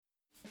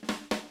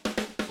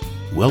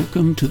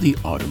Welcome to the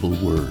Audible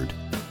Word,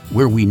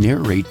 where we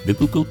narrate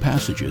biblical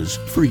passages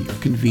for your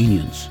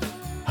convenience.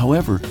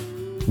 However,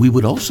 we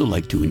would also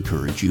like to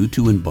encourage you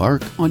to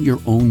embark on your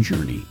own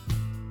journey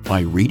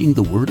by reading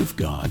the Word of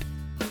God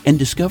and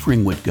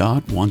discovering what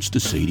God wants to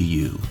say to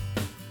you.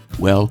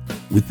 Well,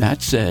 with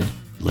that said,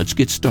 let's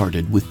get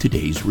started with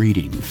today's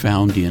reading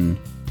found in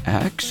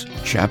Acts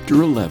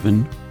chapter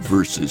 11,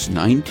 verses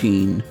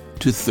 19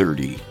 to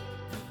 30.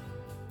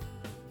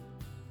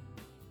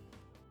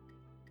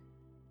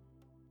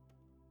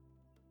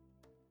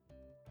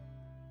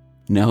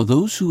 Now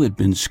those who had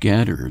been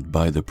scattered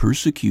by the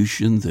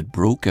persecution that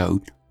broke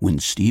out when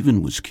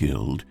Stephen was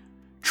killed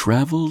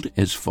traveled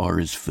as far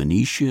as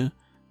Phoenicia,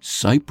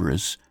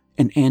 Cyprus,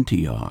 and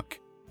Antioch,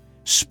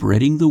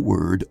 spreading the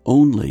word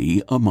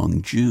only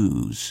among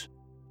Jews.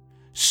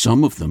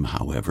 Some of them,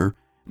 however,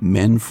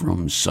 men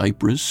from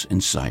Cyprus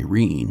and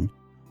Cyrene,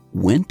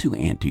 went to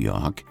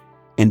Antioch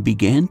and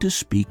began to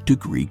speak to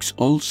Greeks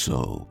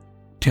also,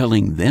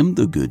 telling them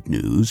the good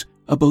news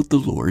about the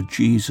Lord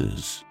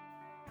Jesus.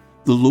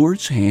 The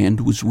Lord's hand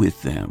was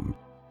with them,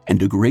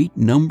 and a great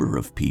number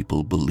of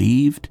people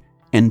believed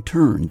and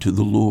turned to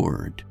the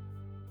Lord.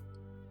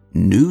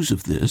 News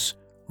of this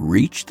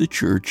reached the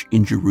church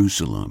in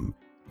Jerusalem,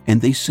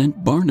 and they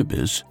sent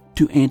Barnabas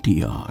to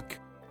Antioch.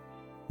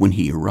 When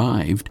he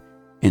arrived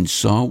and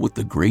saw what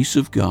the grace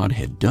of God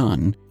had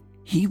done,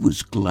 he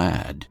was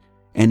glad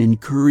and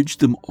encouraged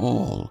them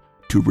all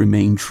to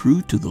remain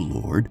true to the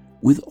Lord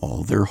with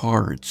all their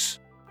hearts.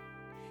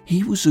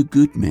 He was a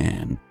good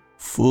man,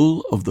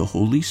 full of the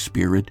Holy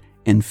Spirit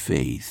and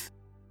faith,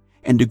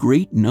 and a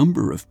great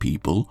number of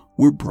people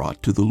were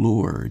brought to the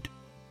Lord.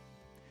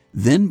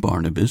 Then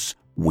Barnabas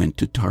went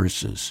to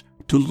Tarsus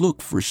to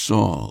look for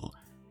Saul,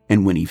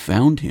 and when he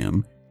found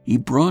him, he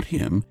brought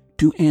him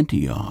to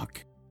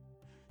Antioch.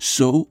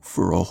 So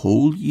for a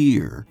whole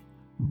year,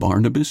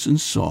 Barnabas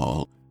and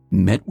Saul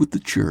met with the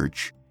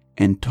church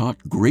and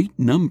taught great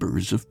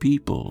numbers of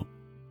people.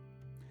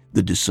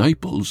 The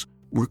disciples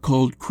were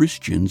called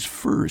Christians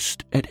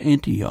first at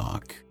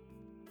Antioch.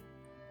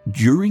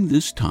 During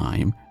this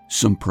time,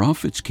 some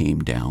prophets came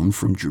down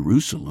from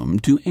Jerusalem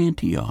to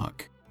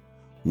Antioch.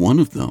 One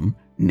of them,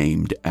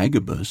 named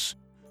Agabus,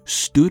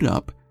 stood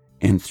up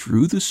and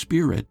through the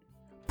Spirit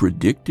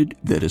predicted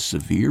that a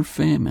severe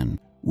famine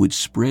would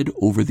spread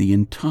over the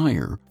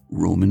entire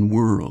Roman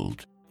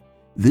world.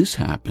 This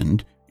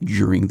happened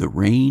during the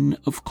reign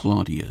of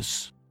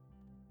Claudius.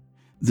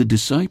 The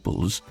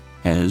disciples,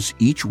 as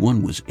each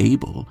one was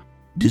able,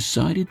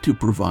 decided to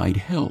provide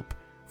help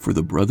for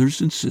the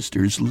brothers and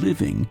sisters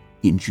living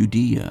in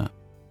Judea.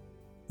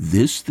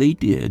 This they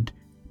did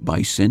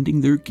by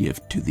sending their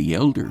gift to the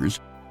elders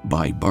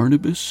by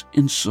Barnabas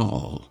and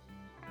Saul.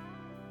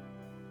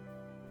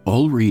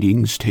 All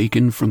readings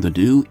taken from the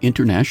New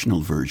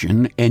International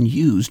Version and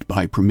used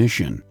by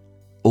permission.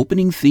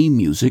 Opening theme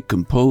music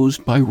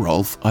composed by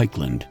Rolf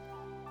Eichland.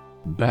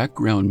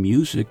 Background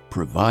music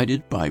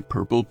provided by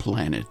Purple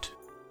Planet.